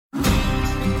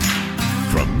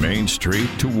Main Street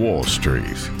to Wall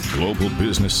Street, global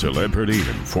business celebrity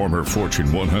and former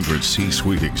Fortune 100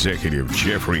 C-suite executive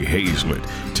Jeffrey Hazlett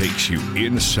takes you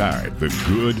inside the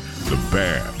good, the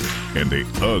bad, and the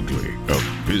ugly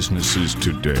of businesses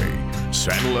today.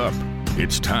 Saddle up.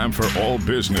 It's time for All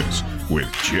Business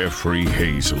with Jeffrey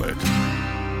Hazlett.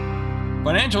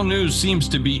 Financial news seems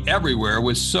to be everywhere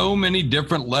with so many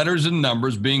different letters and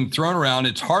numbers being thrown around.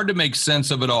 It's hard to make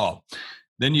sense of it all.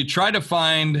 Then you try to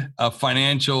find a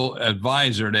financial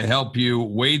advisor to help you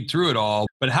wade through it all.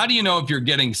 But how do you know if you're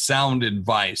getting sound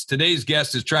advice? Today's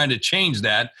guest is trying to change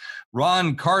that.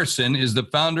 Carson is the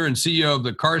founder and CEO of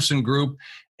the Carson Group,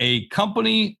 a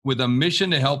company with a mission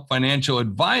to help financial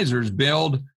advisors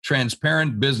build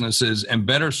transparent businesses and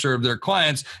better serve their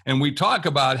clients. And we talk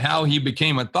about how he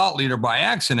became a thought leader by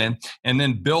accident and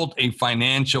then built a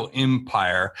financial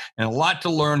empire. And a lot to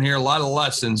learn here, a lot of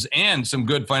lessons and some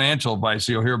good financial advice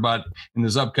you'll hear about in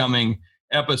this upcoming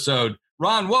episode.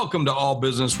 Ron, welcome to All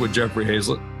Business with Jeffrey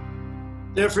Hazlett.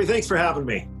 Jeffrey, thanks for having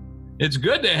me. It's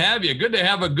good to have you. Good to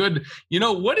have a good,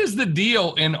 what is the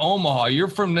deal in Omaha? You're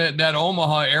from that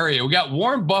Omaha area. We got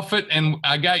Warren Buffett and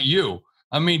I got you.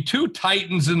 I mean, two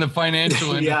titans in the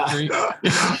financial industry.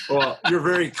 Yeah. Well, you're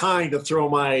very kind to throw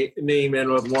my name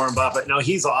in with Warren Buffett. No,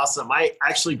 he's awesome. I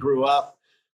actually grew up.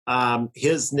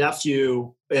 His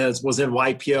nephew was in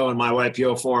YPO and my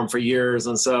YPO forum for years.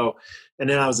 And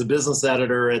then I was a business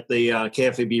editor at the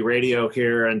KFAB radio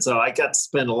here. And so I got to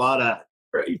spend a lot of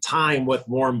time with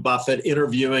Warren Buffett,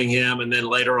 interviewing him, and then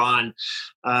later on,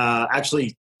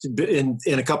 actually in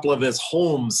a couple of his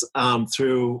homes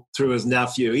through his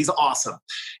nephew. He's awesome,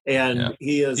 and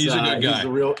he's a good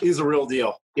guy. He's a real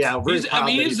deal. Yeah,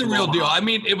 he's the real deal. I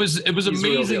mean, it was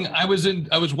amazing. I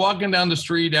was walking down the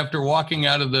street after walking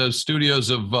out of the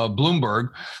studios of Bloomberg,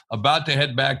 about to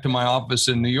head back to my office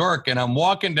in New York, and I'm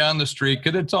walking down the street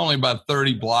because it's only about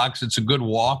 30 blocks. It's a good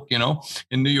walk,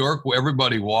 in New York where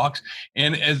everybody walks.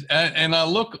 And I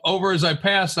look over as I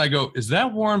pass, and I go, "Is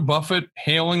that Warren Buffett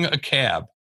hailing a cab?"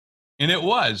 And it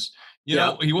was.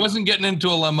 He wasn't getting into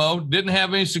a limo, didn't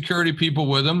have any security people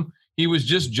with him. He was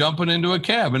just jumping into a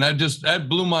cab, and that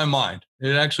blew my mind.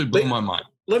 It actually blew my mind.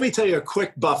 Let me tell you a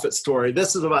quick Buffett story.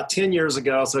 This is about 10 years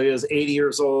ago, so he was 80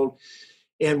 years old,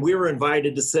 and we were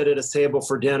invited to sit at his table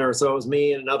for dinner. So it was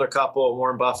me and another couple,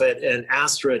 Warren Buffett and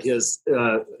Astrid, his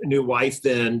new wife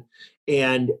then,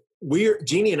 and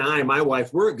Jeannie and I, my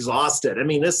wife, we're exhausted. I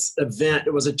mean, this event,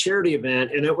 it was a charity event,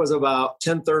 and it was about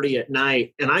 10:30 at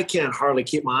night, and I can't hardly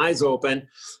keep my eyes open.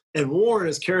 And Warren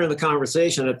is carrying the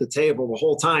conversation at the table the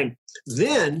whole time.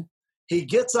 Then he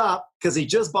gets up because he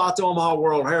just bought the Omaha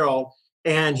World Herald,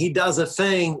 and he does a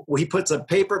thing where he puts a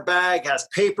paper bag, has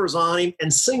papers on him,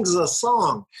 and sings a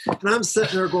song. And I'm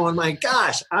sitting there going, my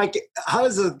gosh, how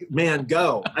does a man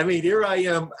go? I mean, here I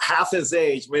am, half his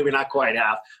age, maybe not quite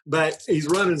half, but he's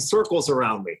running circles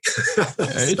around me.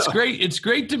 It's great. It's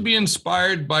great to be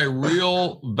inspired by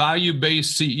real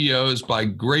value-based CEOs, by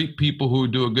great people who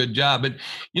do a good job. But,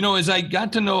 as I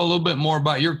got to know a little bit more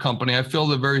about your company, I feel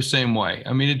the very same way.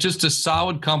 I mean, it's just a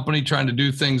solid company trying to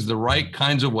do things the right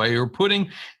kinds of way, or putting,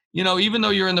 even though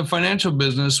you're in the financial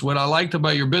business, what I liked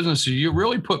about your business is you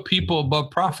really put people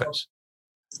above profits.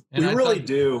 And we really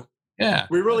do. Yeah.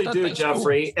 We really do,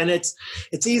 Jeffrey. Cool. And it's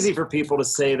easy for people to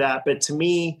say that, but to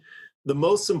me, the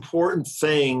most important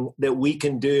thing that we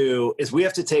can do is we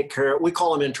have to take care of, we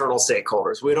call them internal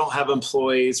stakeholders. We don't have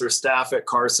employees or staff at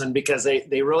Carson because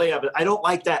they really have, I don't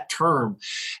like that term.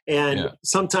 And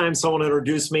sometimes someone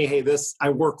introduced me, hey, I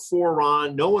work for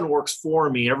Ron. No one works for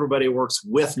me. Everybody works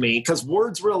with me, because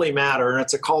words really matter. And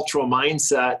it's a cultural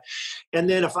mindset. And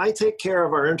then if I take care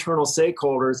of our internal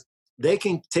stakeholders, they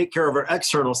can take care of our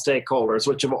external stakeholders,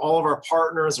 which are all of our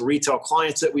partners, retail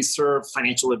clients that we serve,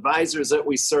 financial advisors that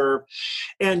we serve.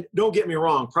 And don't get me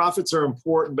wrong, profits are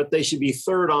important, but they should be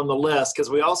third on the list, because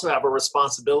we also have a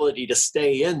responsibility to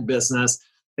stay in business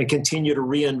and continue to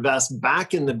reinvest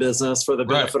back in the business for the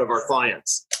benefit of our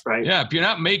clients. Right? Yeah. If you're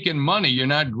not making money, you're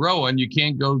not growing. You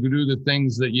can't go do the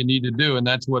things that you need to do. And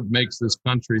that's what makes this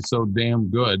country so damn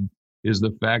good, is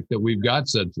the fact that we've got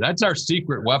that's our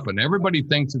secret weapon. Everybody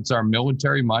thinks it's our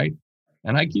military might.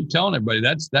 And I keep telling everybody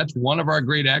that's one of our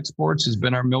great exports has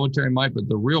been our military might, but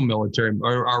the real military,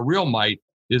 or our real might,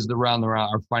 is around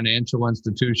our financial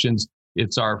institutions.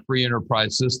 It's our free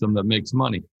enterprise system that makes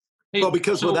money. Hey, well,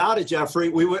 because without it, Jeffrey,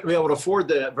 we wouldn't be able to afford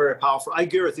the very powerful, I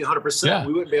agree with you 100%. Yeah.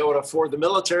 We wouldn't be able to afford the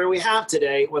military we have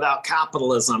today without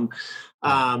capitalism,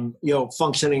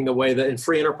 functioning the way that in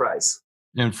free enterprise.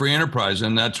 And free enterprise.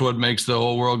 And that's what makes the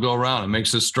whole world go around. It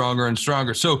makes us stronger and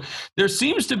stronger. So there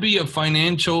seems to be a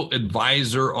financial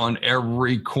advisor on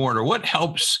every corner. What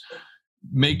helps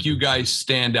make you guys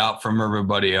stand out from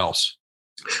everybody else?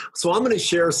 So I'm going to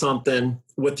share something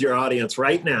with your audience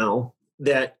right now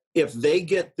that if they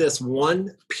get this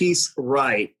one piece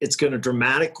right, it's going to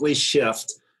dramatically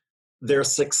shift their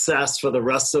success for the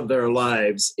rest of their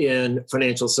lives in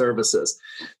financial services.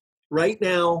 Right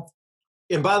now,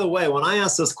 and by the way, when I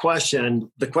ask this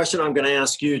question, the question I'm going to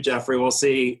ask you, Jeffrey, we'll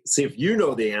see if you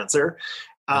know the answer.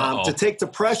 To take the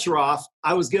pressure off,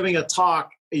 I was giving a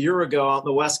talk a year ago on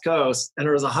the West Coast, and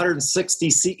there was 160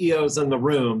 CEOs in the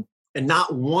room, and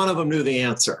not one of them knew the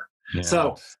answer. Yeah.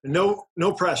 So no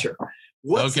pressure.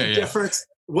 What's the difference?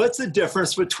 What's the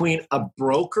difference between a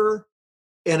broker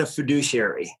and a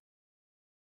fiduciary?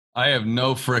 I have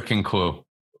no freaking clue.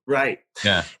 Right.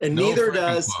 Yeah. And neither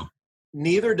does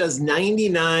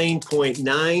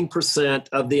 99.9%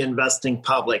 of the investing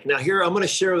public. Now, here, I'm going to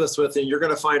share this with you, and you're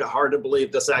going to find it hard to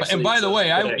believe this actually. And by the way,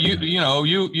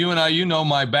 you and I,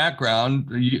 my background.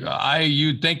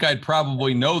 You'd think I'd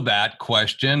probably know that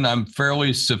question. I'm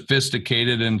fairly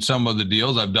sophisticated in some of the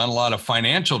deals. I've done a lot of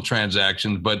financial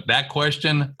transactions, but that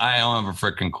question, I don't have a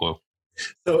freaking clue.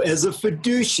 So as a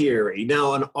fiduciary,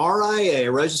 now an RIA,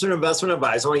 a registered investment advisor,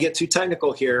 I don't want to get too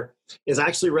technical here, is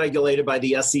actually regulated by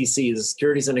the SEC, the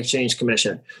Securities and Exchange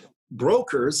Commission.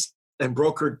 Brokers and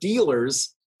broker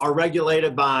dealers are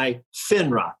regulated by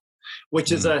FINRA,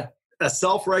 which is a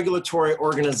self-regulatory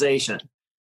organization.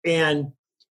 And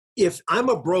if I'm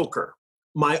a broker,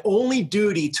 my only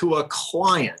duty to a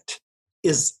client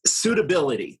is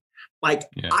suitability.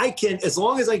 I can, as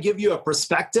long as I give you a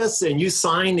prospectus and you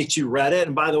sign that you read it,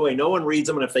 and by the way, no one reads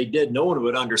them, and if they did, no one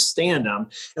would understand them.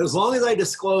 And as long as I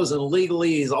disclose and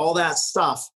legalese, all that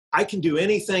stuff, I can do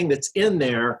anything that's in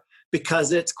there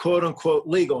because it's quote unquote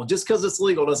legal. Just because it's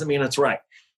legal doesn't mean it's right.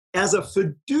 As a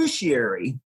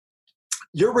fiduciary,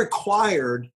 you're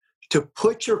required to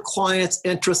put your client's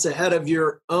interests ahead of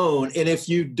your own. And if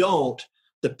you don't,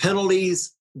 the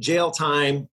penalties, jail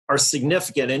time, are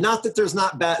significant. And not that there's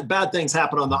not bad things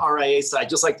happen on the RIA side,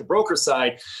 just like the broker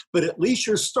side, but at least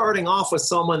you're starting off with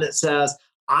someone that says,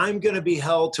 I'm going to be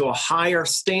held to a higher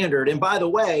standard. And by the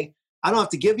way, I don't have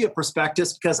to give you a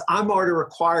prospectus because I'm already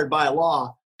required by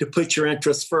law to put your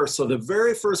interests first. So the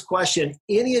very first question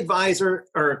any advisor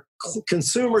or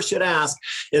consumer should ask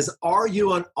is, are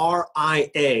you an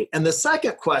RIA? And the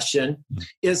second question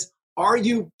is, are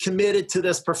you committed to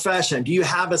this profession? Do you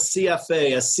have a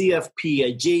CFA, a CFP,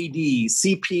 a JD,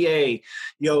 CPA,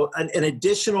 an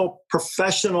additional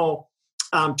professional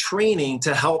training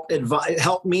to help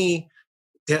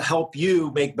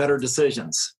you make better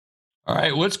decisions? All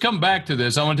right, let's come back to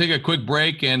this. I want to take a quick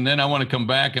break, and then I want to come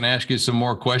back and ask you some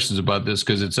more questions about this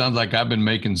because it sounds like I've been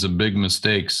making some big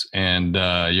mistakes, and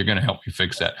you're going to help me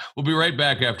fix that. We'll be right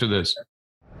back after this.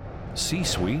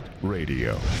 C-Suite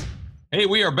Radio. Hey,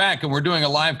 we are back, and we're doing a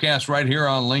live cast right here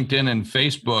on LinkedIn and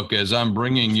Facebook as I'm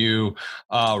bringing you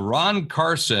Ron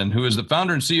Carson, who is the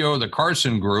founder and CEO of the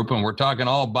Carson Group, and we're talking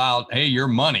all about, hey, your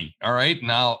money, all right?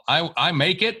 Now, I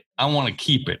make it. I want to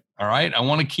keep it, all right? I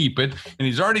want to keep it, and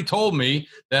he's already told me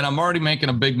that I'm already making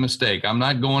a big mistake. I'm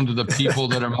not going to the people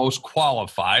that are most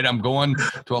qualified. I'm going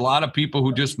to a lot of people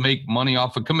who just make money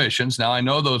off of commissions. Now, I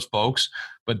know those folks,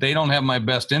 but they don't have my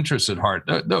best interests at heart.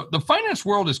 The finance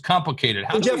world is complicated.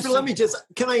 Jeffrey,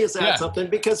 can I just add something?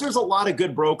 Because there's a lot of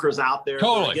good brokers out there.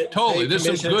 Totally.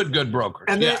 There's some good brokers.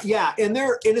 And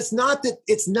it's not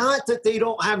that they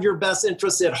don't have your best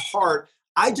interests at heart.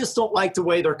 I just don't like the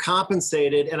way they're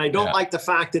compensated, and I don't like the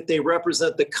fact that they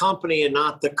represent the company and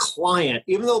not the client,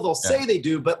 even though they'll say they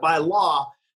do, but by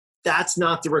law, that's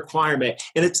not the requirement.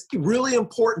 And it's really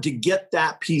important to get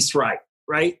that piece right.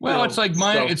 Right. Well, it's like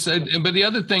but the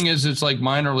other thing is it's like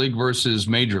minor league versus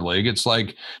major league. It's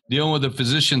like dealing with a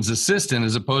physician's assistant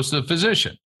as opposed to a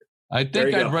physician. I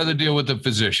think I'd rather deal with a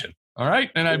physician. All right.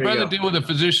 And I'd rather deal with a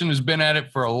physician who's been at it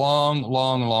for a long,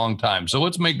 long, long time. So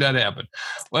let's make that happen.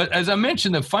 But as I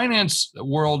mentioned, the finance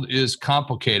world is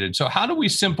complicated. So how do we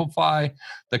simplify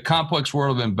the complex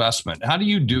world of investment? How do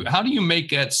you make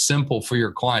that simple for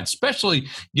your clients, especially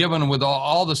given with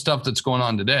all the stuff that's going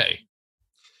on today?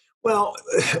 Well,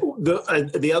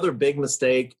 the other big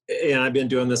mistake, and I've been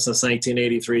doing this since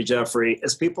 1983, Jeffrey,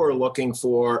 is people are looking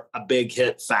for a big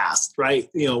hit fast, right?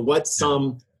 What's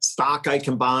some stock I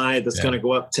can buy that's going to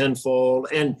go up tenfold?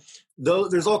 And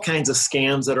there's all kinds of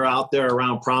scams that are out there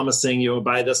around promising you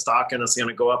buy this stock and it's going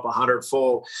to go up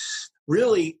 100-fold.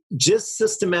 Really, just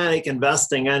systematic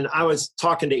investing. And I was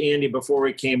talking to Andy before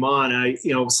we came on.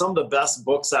 Some of the best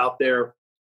books out there.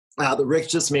 The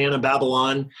Richest Man in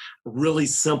Babylon, really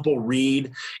simple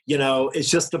read. It's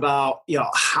just about,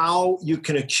 how you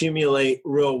can accumulate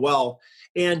real wealth.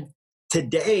 And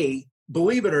today,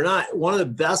 believe it or not, one of the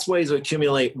best ways to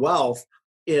accumulate wealth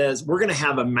is we're going to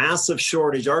have a massive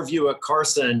shortage. Our view at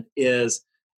Carson is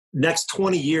next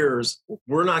 20 years,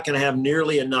 we're not going to have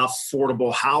nearly enough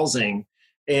affordable housing.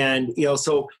 And,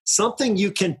 so something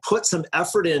you can put some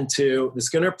effort into that's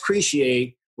going to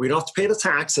appreciate, we don't have to pay the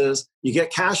taxes, you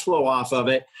get cash flow off of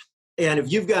it. And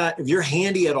if you're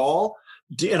handy at all,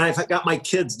 and I've got my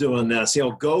kids doing this,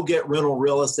 go get rental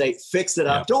real estate, fix it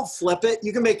up. Yeah. Don't flip it.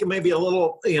 You can make it maybe a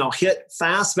little, hit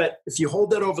fast, but if you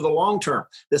hold that over the long term.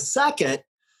 The second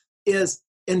is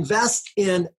invest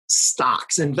in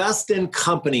stocks, invest in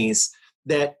companies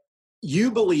that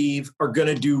you believe are going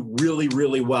to do really,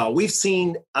 really well. We've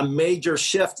seen a major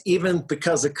shift even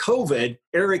because of COVID.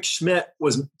 Eric Schmidt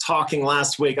was talking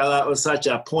last week. I thought it was such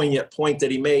a poignant point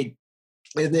that he made.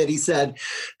 And then he said,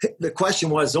 the question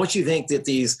was, don't you think that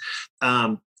these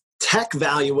tech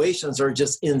valuations are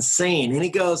just insane? And he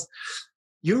goes,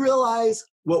 you realize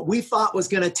what we thought was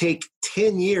going to take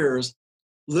 10 years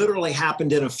literally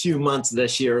happened in a few months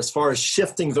this year as far as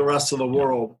shifting the rest of the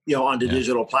world, onto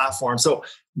digital platforms. So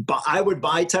I would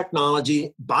buy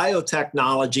technology,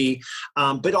 biotechnology,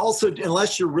 but also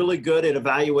unless you're really good at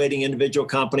evaluating individual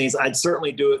companies, I'd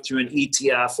certainly do it through an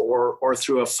ETF or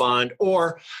through a fund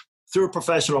or through a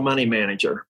professional money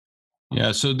manager.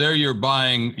 Yeah, so there you're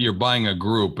buying a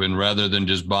group, and rather than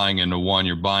just buying into one,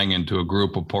 you're buying into a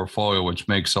group, of portfolio, which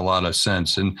makes a lot of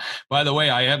sense. And by the way,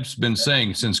 I have been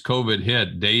saying since COVID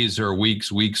hit, days are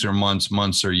weeks, weeks are months,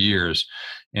 months are years.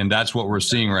 And that's what we're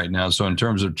seeing right now. So in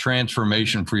terms of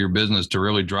transformation for your business to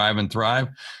really drive and thrive,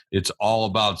 it's all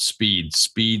about speed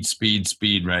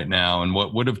right now. And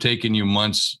what would have taken you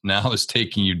months now is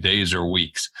taking you days or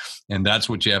weeks. And that's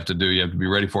what you have to do. You have to be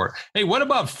ready for it. Hey, what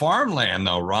about farmland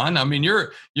though, Ron? I mean,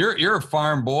 you're a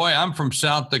farm boy. I'm from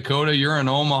South Dakota. You're in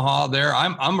Omaha there.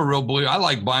 I'm a real believer. I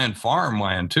like buying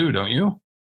farmland too, don't you?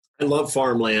 I love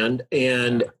farmland,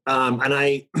 and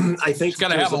I think you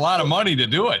got to have a lot of money to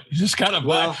do it. You just got to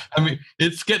buy. I mean,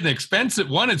 it's getting expensive.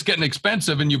 It's getting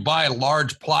expensive, and you buy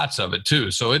large plots of it too.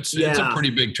 So it's a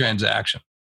pretty big transaction.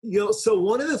 So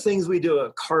one of the things we do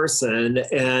at Carson,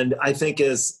 and I think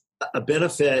is a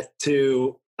benefit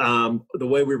to the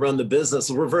way we run the business,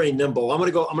 we're very nimble.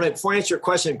 Before I answer your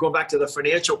question, going back to the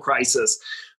financial crisis,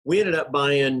 we ended up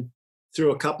buying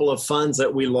through a couple of funds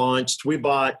that we launched. We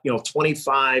bought,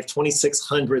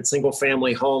 2,600 single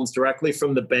family homes directly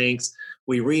from the banks.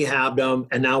 We rehabbed them,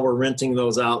 and now we're renting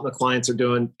those out, and the clients are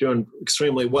doing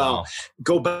extremely well. Wow.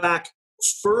 Go back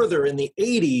further in the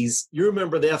 80s, you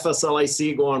remember the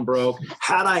FSLIC going broke.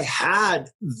 Had I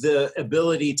had the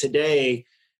ability today,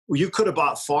 you could have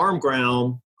bought farm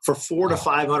ground for $400 to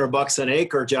 $500 an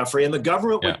acre, Jeffrey, and the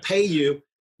government would pay you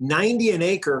 $90 an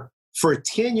acre for a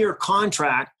 10-year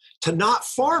contract to not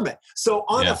farm it. So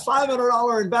on a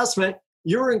 $500 investment,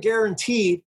 you're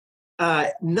guaranteed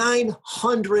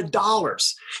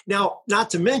 $900. Now, not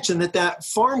to mention that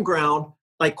farm ground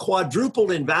like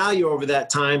quadrupled in value over that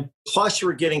time, plus you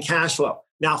were getting cash flow.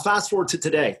 Now, fast forward to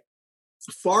today.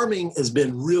 Farming has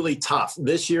been really tough.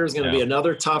 This year is going to be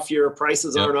another tough year.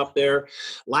 Prices aren't up there.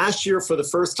 Last year, for the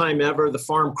first time ever, the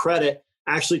Farm Credit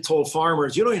actually told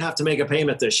farmers, you don't even have to make a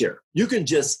payment this year. You can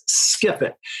just skip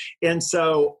it. And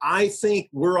so I think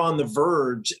we're on the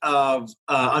verge of,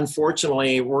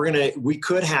 unfortunately, we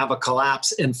could have a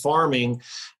collapse in farming.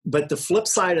 But the flip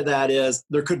side of that is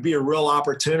there could be a real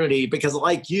opportunity because,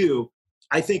 like you,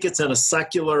 I think it's in a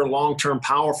secular, long-term,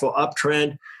 powerful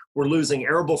uptrend. We're losing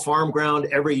arable farm ground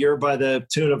every year by the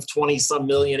tune of 20-some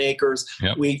million acres.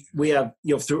 Yep. We have,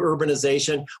 through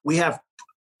urbanization, we have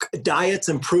diets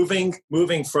improving,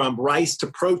 moving from rice to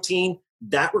protein.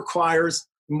 That requires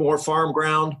more farm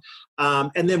ground.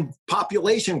 And then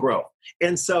population growth.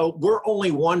 And so we're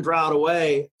only one drought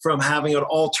away from having it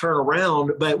all turn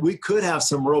around, but we could have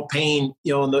some real pain,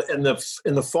 in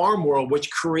the farm world, which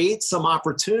creates some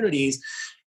opportunities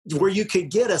where you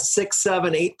could get a 6,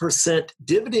 7, 8%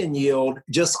 dividend yield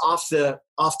just off the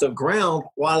ground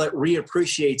while it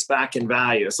reappreciates back in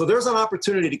value. So there's an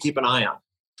opportunity to keep an eye on.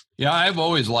 Yeah, I've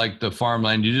always liked the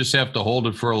farmland. You just have to hold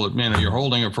it you're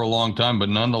holding it for a long time, but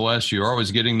nonetheless, you're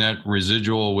always getting that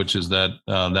residual, which is that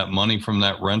money from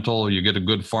that rental. You get a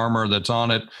good farmer that's on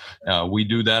it. We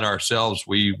do that ourselves.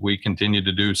 We continue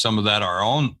to do some of that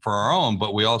for our own,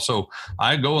 but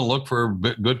I go and look for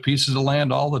good pieces of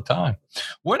land all the time.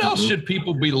 What else should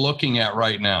people be looking at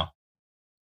right now?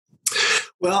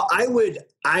 Well,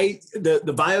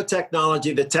 the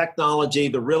biotechnology, the technology,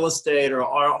 the real estate are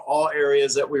all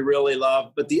areas that we really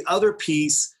love. But the other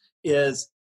piece is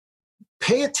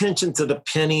pay attention to the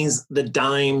pennies, the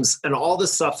dimes, and all the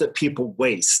stuff that people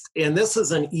waste. And this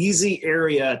is an easy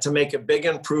area to make a big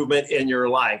improvement in your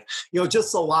life.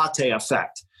 Just the latte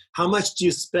effect. How much do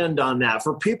you spend on that?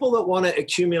 For people that want to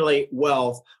accumulate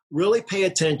wealth, really pay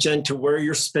attention to where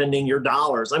you're spending your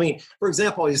dollars. I mean, for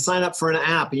example, you sign up for an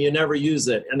app and you never use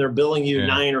it, and they're billing you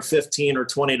 $9 or $15 or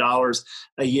 $20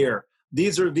 a year.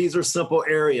 These are simple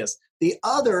areas. The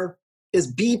other is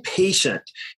be patient.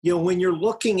 When you're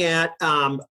looking at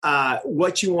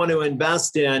what you want to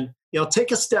invest in,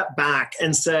 take a step back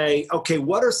and say, okay,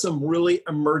 what are some really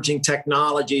emerging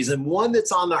technologies? And one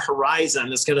that's on the horizon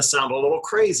that's going to sound a little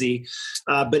crazy,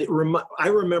 but I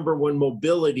remember when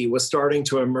mobility was starting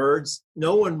to emerge,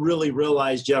 no one really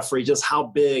realized, Jeffrey, just how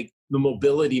big the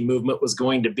mobility movement was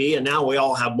going to be. And now we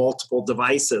all have multiple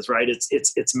devices, right?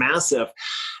 It's massive.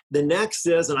 The next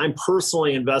is, and I'm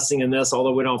personally investing in this,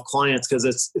 although we don't have clients because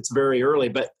it's very early,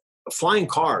 but flying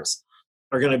cars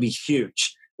are going to be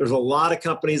huge. There's a lot of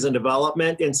companies in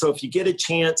development. And so if you get a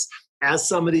chance, as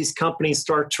some of these companies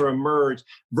start to emerge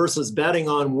versus betting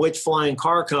on which flying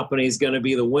car company is going to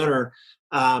be the winner,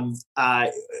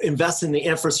 invest in the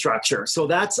infrastructure. So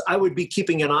I would be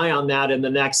keeping an eye on that in the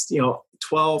next,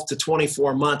 12 to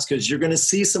 24 months, because you're going to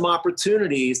see some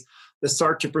opportunities that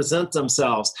start to present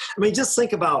themselves. I mean, just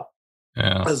think about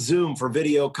a Zoom for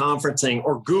video conferencing,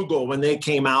 or Google when they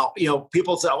came out.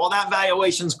 People say, well, that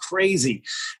valuation's crazy.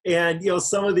 And,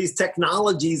 some of these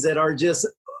technologies that are just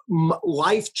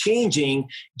life-changing,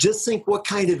 just think what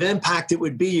kind of impact it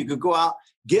would be. You could go out,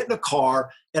 get in a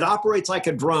car, it operates like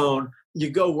a drone. You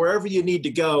go wherever you need to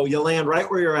go, you land right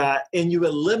where you're at, and you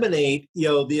eliminate,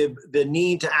 the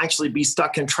need to actually be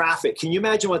stuck in traffic. Can you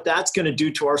imagine what that's going to do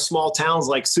to our small towns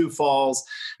like Sioux Falls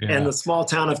and the small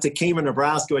town of Tekamah,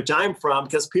 Nebraska, which I'm from,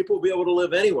 because people will be able to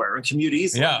live anywhere and commute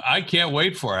easily. Yeah, I can't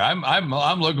wait for it.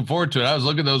 I'm looking forward to it. I was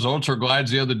looking at those ultra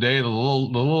glides the other day, the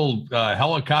little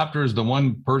helicopters, the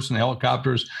one-person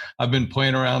helicopters. I've been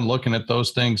playing around looking at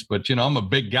those things, but I'm a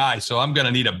big guy, so I'm going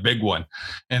to need a big one.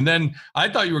 And then I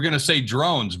thought you were going to say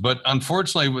drones, but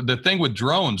unfortunately the thing with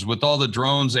drones, with all the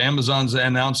drones, Amazon's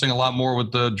announcing a lot more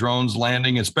with the drones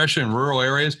landing, especially in rural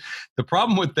areas. The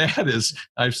problem with that is,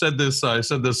 I said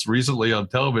this recently on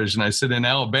television. I said in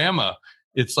Alabama,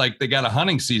 it's like they got a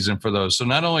hunting season for those. So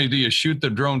not only do you shoot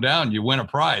the drone down, you win a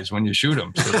prize when you shoot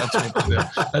them. So that's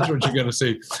what you're going to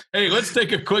see. Hey, let's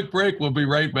take a quick break. We'll be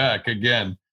right back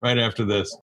again right after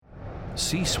this.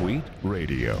 C-Suite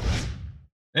Radio.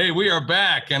 Hey, we are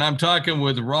back, and I'm talking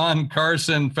with Ron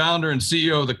Carson, founder and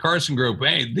CEO of the Carson Group.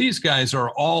 Hey, these guys are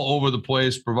all over the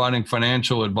place providing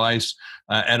financial advice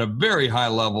at a very high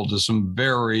level to some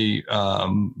very,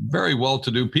 very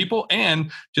well-to-do people and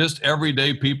just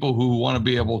everyday people who want to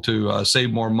be able to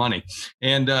save more money.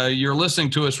 And you're listening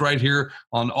to us right here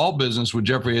on All Business with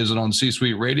Jeffrey Hazelett on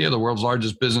C-Suite Radio, the world's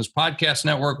largest business podcast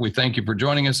network. We thank you for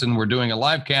joining us, and we're doing a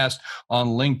live cast on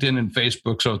LinkedIn and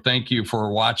Facebook. So thank you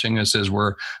for watching us as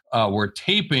we're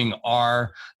taping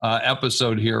our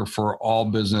episode here for All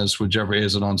Business with Jeffrey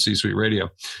Hazelett on C-Suite Radio.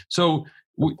 So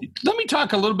let me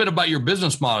talk a little bit about your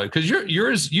business model, because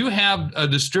you have a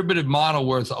distributed model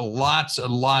with lots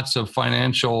and lots of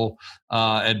financial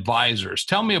advisors.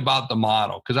 Tell me about the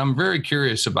model, because I'm very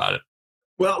curious about it.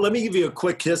 Well, let me give you a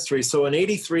quick history. So in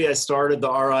 '83, I started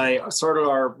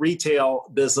our retail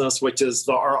business, which is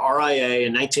our RIA,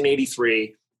 in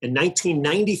 1983. In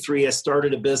 1993, I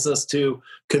started a business to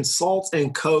consult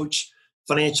and coach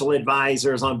financial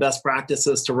advisors on best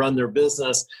practices to run their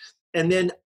business. And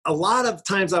then a lot of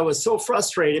times I was so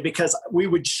frustrated because we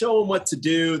would show them what to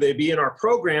do. They'd be in our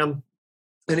program,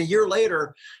 and a year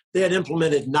later, they had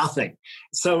implemented nothing.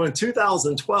 So in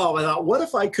 2012, I thought, what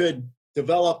if I could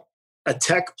develop a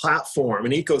tech platform,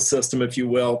 an ecosystem, if you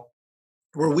will,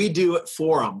 where we do it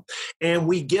for them. And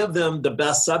we give them the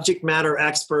best subject matter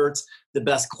experts, the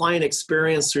best client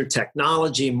experience through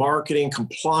technology, marketing,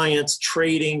 compliance,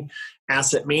 trading,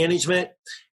 asset management.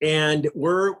 And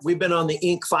we've been on the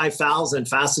Inc. 5000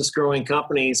 fastest growing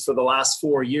companies for the last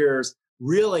 4 years,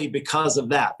 really because of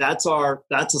that. That's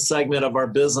a segment of our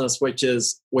business which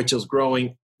is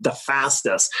growing the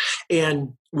fastest.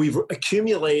 And we've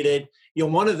accumulated,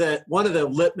 one of the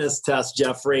litmus tests,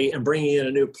 Jeffrey, and bringing in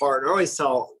a new partner, I always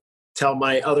tell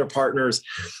my other partners,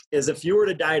 is if you were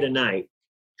to die tonight,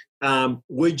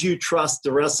 would you trust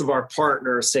the rest of our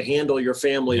partners to handle your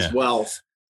family's wealth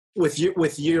with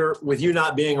you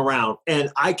not being around? And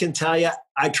I can tell you,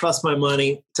 I trust my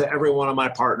money to every one of my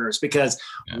partners, because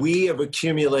we have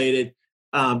accumulated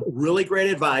really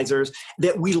great advisors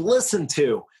that we listen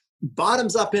to.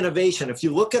 bottoms up innovation. If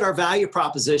you look at our value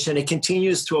proposition, it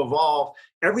continues to evolve.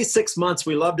 Every 6 months,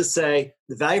 we love to say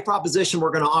the value proposition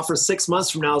we're going to offer 6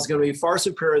 months from now is going to be far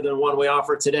superior than one we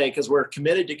offer today because we're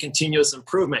committed to continuous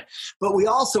improvement. But we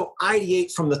also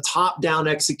ideate from the top down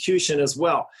execution as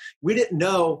well. We didn't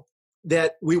know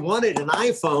that we wanted an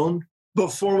iPhone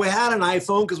before we had an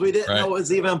iPhone because we didn't know it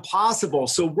was even possible.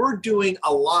 So we're doing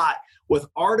a lot with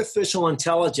artificial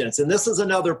intelligence. And this is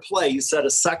another play. You said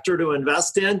a sector to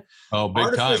invest in. Oh, big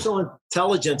artificial time.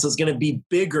 intelligence is going to be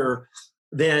bigger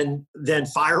than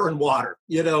fire and water.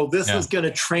 This is going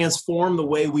to transform the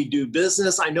way we do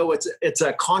business. I know it's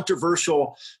a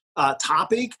controversial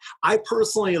topic. I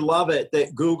personally love it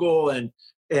that Google and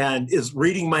is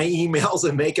reading my emails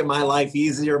and making my life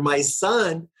easier. My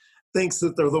son thinks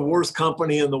that they're the worst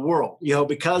company in the world,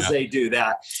 because they do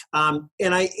that.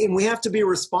 And we have to be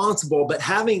responsible, but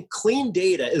having clean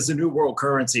data is a new world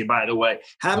currency, by the way.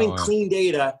 Having clean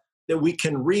data that we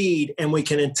can read and we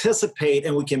can anticipate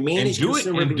and we can manage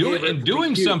consumer behavior. And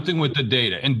doing something with the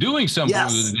data with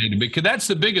the data, because that's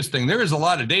the biggest thing. There is a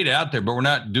lot of data out there, but we're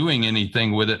not doing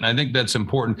anything with it. And I think that's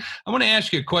important. I want to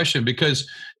ask you a question, because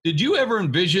did you ever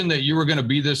envision that you were going to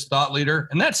be this thought leader?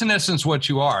 And that's in essence what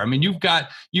you are. I mean, you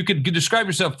could describe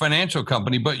yourself a financial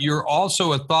company, but you're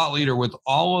also a thought leader with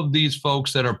all of these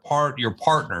folks that are your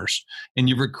partners, and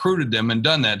you've recruited them and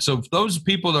done that. So if those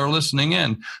people that are listening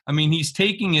in, I mean, he's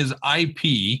taking his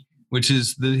IP, which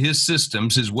is his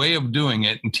systems, his way of doing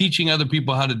it, and teaching other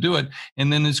people how to do it,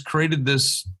 and then has created a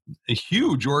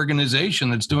huge organization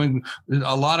that's doing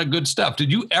a lot of good stuff.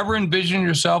 Did you ever envision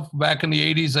yourself back in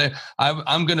the 80s,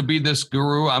 I'm going to be this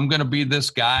guru, I'm going to be this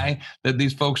guy that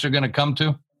these folks are going to come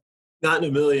to? Not in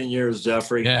a million years,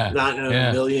 Jeffrey. Not in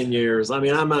a million years. I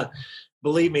mean,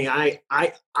 believe me, I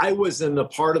was in the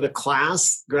part of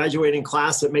the graduating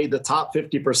class that made the top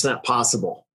 50%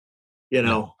 possible,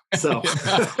 So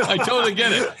I totally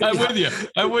get it. I'm with you.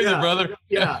 You, brother.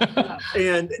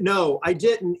 And no, I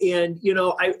didn't. And,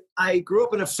 I grew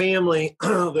up in a family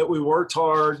that we worked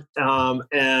hard.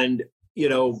 And,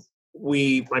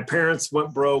 my parents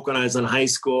went broke when I was in high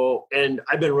school, and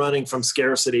I've been running from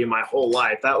scarcity my whole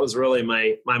life. That was really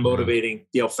my motivating,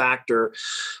 factor.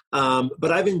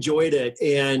 But I've enjoyed it.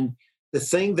 And the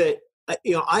thing that,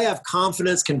 I have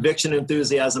confidence, conviction,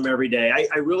 enthusiasm every day.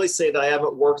 I really say that I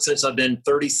haven't worked since I've been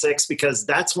 36, because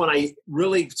that's when I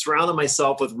really surrounded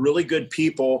myself with really good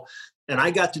people, and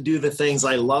I got to do the things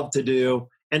I love to do.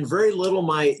 And very little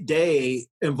my day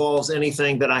involves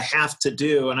anything that I have to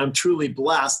do, and I'm truly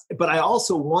blessed. But I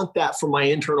also want that for my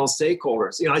internal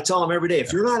stakeholders. I tell them every day,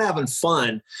 if you're not having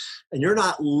fun and you're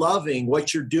not loving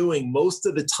what you're doing most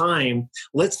of the time,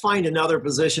 let's find another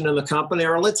position in the company,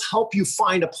 or let's help you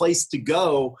find a place to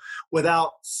go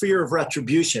without fear of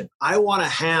retribution. I want to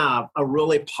have a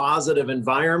really positive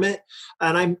environment.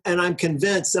 And I'm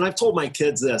convinced, and I've told my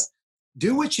kids this,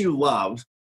 do what you love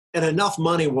and enough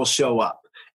money will show up.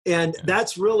 And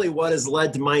that's really what has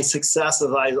led to my success.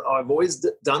 Is I've always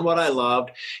done what I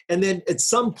loved. And then at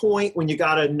some point when you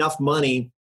got enough money,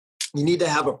 you need to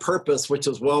have a purpose, which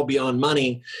is well beyond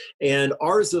money. And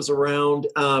ours is around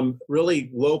really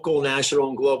local, national,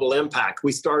 and global impact.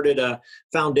 We started a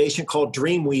foundation called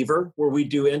Dreamweaver, where we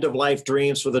do end-of-life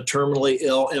dreams for the terminally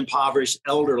ill, impoverished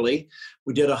elderly.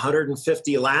 We did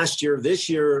 150 last year. This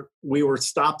year, we were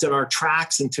stopped in our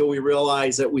tracks until we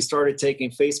realized that we started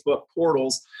taking Facebook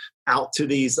portals out to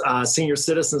these senior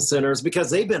citizen centers, because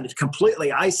they've been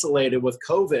completely isolated with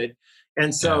COVID.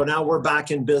 And so now we're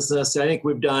back in business. I think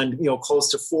we've done,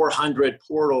 close to 400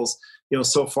 portals,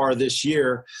 so far this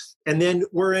year. And then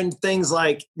we're in things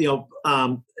like,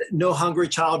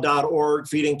 NoHungryChild.org,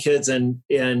 feeding kids in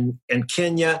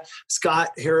Kenya,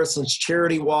 Scott Harrison's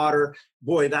Charity Water.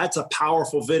 Boy, that's a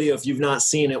powerful video if you've not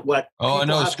seen it. I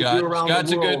know Scott.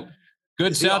 Scott's a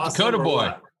good South Dakota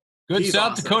boy. Good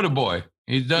South Dakota boy.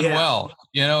 He's done well.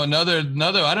 Another,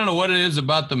 I don't know what it is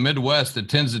about the Midwest that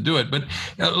tends to do it. But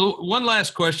one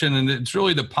last question, and it's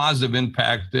really the positive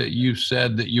impact that you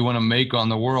said that you want to make on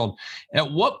the world.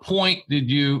 At what point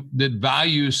did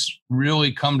values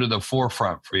really come to the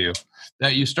forefront for you?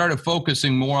 That you started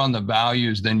focusing more on the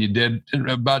values than you did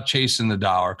about chasing the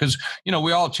dollar? Because,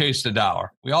 we all chase the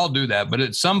dollar. We all do that. But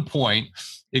at some point,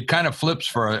 it kind of flips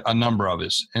for a number of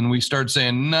us. And we start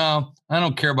saying, no, I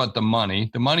don't care about the money.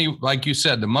 The money, like you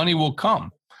said, the money will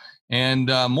come. And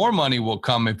more money will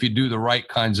come if you do the right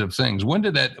kinds of things. When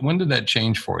did that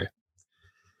change for you?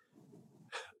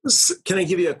 Can I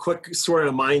give you a quick story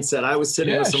of mindset? I was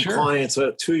sitting with some clients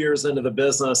 2 years into the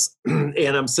business,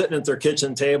 and I'm sitting at their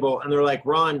kitchen table, and they're like,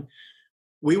 Ron,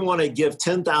 we want to give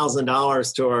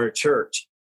 $10,000 to our church.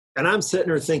 And I'm sitting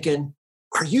there thinking,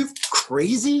 are you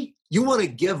crazy? You want to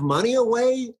give money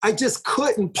away? I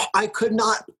could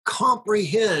not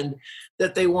comprehend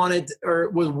that they wanted or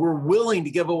were willing to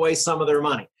give away some of their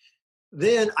money.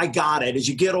 Then I got it. As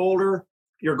you get older,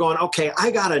 you're going, okay,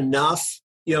 I got enough,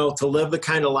 to live the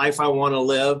kind of life I want to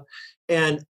live.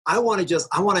 And I want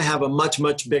to have a much,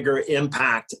 much bigger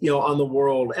impact, on the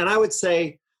world. And I would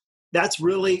say that's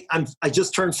really, I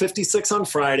just turned 56 on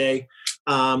Friday.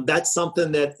 That's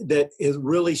something that has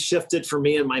really shifted for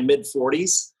me in my mid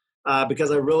 40s.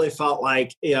 Because I really felt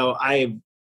like, I've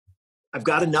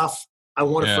got enough. I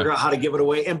want to figure out how to give it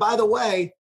away. And by the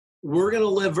way, we're going to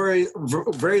live very,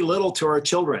 very little to our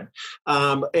children.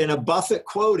 And a Buffett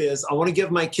quote is, I want to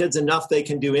give my kids enough they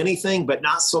can do anything, but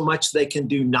not so much they can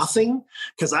do nothing.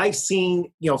 Because I've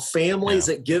seen, families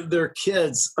that give their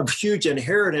kids a huge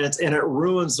inheritance and it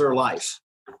ruins their life.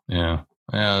 Yeah.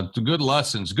 Yeah, good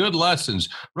lessons. Good lessons.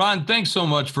 Ron, thanks so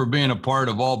much for being a part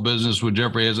of All Business with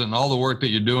Jeffrey Hazlett and all the work that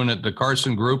you're doing at the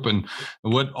Carson Group and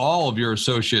what all of your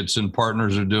associates and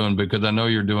partners are doing, because I know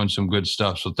you're doing some good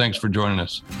stuff. So thanks for joining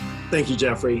us. Thank you,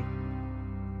 Jeffrey.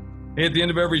 Hey, at the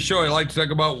end of every show, I like to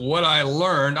talk about what I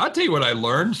learned. I'll tell you what I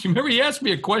learned. You remember you asked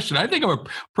me a question. I think I'm a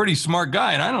pretty smart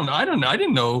guy, and I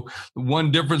didn't know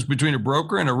one difference between a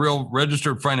broker and a real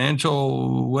registered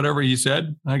financial, whatever he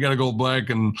said. I got to go back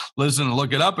and listen and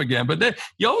look it up again. But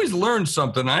you always learn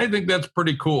something. I think that's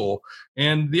pretty cool.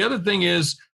 And the other thing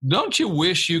is, don't you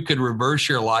wish you could reverse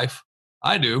your life?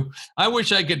 I do. I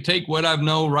wish I could take what I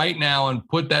know right now and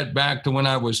put that back to when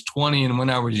I was 20 and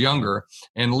when I was younger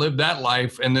and live that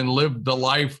life and then live the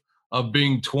life of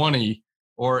being 20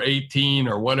 or 18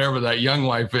 or whatever that young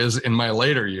life is in my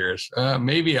later years.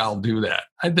 Maybe I'll do that.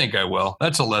 I think I will.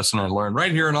 That's a lesson I learned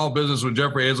right here in All Business with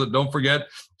Jeffrey Hazlett. Don't forget,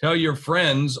 tell your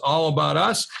friends all about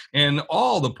us and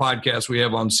all the podcasts we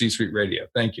have on C-Suite Radio.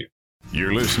 Thank you.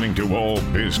 You're listening to All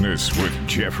Business with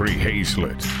Jeffrey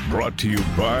Hazlett, brought to you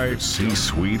by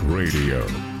C-Suite Radio,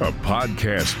 a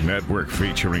podcast network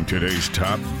featuring today's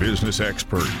top business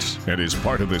experts and is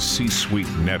part of the C-Suite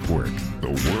Network,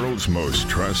 the world's most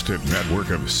trusted network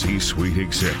of C-Suite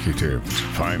executives.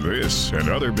 Find this and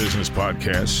other business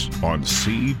podcasts on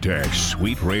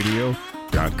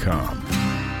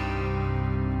c-suiteradio.com.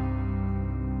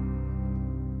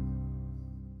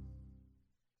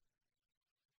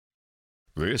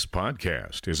 This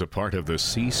podcast is a part of the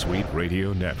C-Suite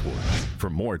Radio Network. For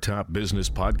more top business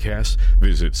podcasts,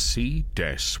 visit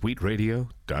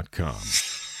c-suiteradio.com.